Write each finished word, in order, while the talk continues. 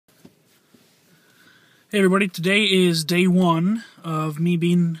Hey everybody, today is day one of me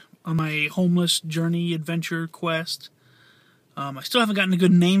being on my homeless journey, adventure, quest. I still haven't gotten a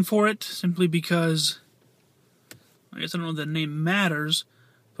good name for it, simply because I guess I don't know if the name matters,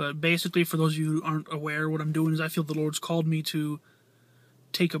 but basically for those of you who aren't aware, what I'm doing is I feel the Lord's called me to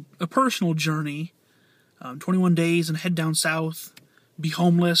take a personal journey, 21 days, and head down south, be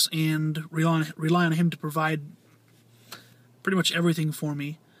homeless, and rely on Him to provide pretty much everything for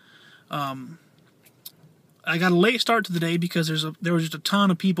me. I got a late start to the day because there was just a ton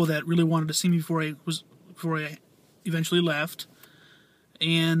of people that really wanted to see me before I eventually left,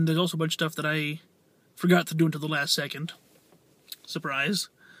 and there's also a bunch of stuff that I forgot to do until the last second. Surprise!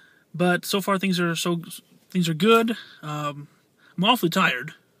 But so far things are good. I'm awfully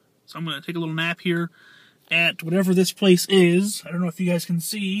tired, so I'm gonna take a little nap here at whatever this place is. I don't know if you guys can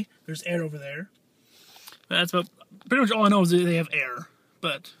see. There's air over there. That's about pretty much all I know is that they have air,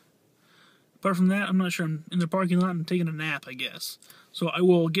 but apart from that, I'm not sure. I'm in the parking lot and taking a nap, I guess. So I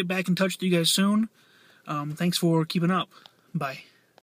will get back in touch with you guys soon. Thanks for keeping up. Bye.